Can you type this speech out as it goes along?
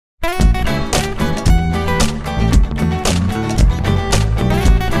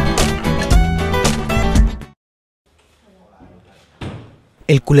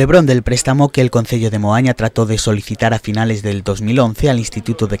El culebrón del préstamo que el concello de Moaña trató de solicitar a finales del 2011 al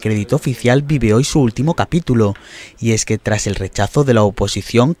Instituto de Crédito Oficial vive hoy su último capítulo, y es que tras el rechazo de la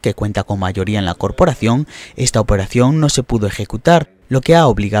oposición, que cuenta con mayoría en la corporación, esta operación no se pudo ejecutar, lo que ha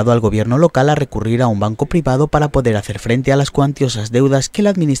obligado al gobierno local a recurrir a un banco privado para poder hacer frente a las cuantiosas deudas que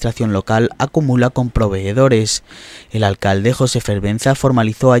la administración local acumula con proveedores. El alcalde José Fervenza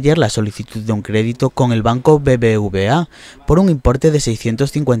formalizó ayer la solicitud de un crédito con el banco BBVA por un importe de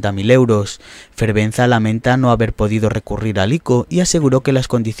 650.000 euros. Fervenza lamenta no haber podido recurrir al ICO y aseguró que las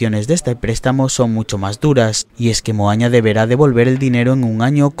condiciones de este préstamo son mucho más duras, y es que Moaña deberá devolver el dinero en un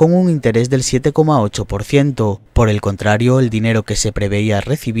año con un interés del 7,8%. Por el contrario, el dinero que se preveía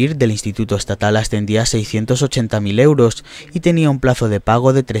recibir del Instituto Estatal ascendía a 680.000 euros y tenía un plazo de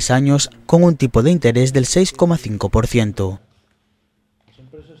pago de 3 años con un tipo de interés del 6,5%.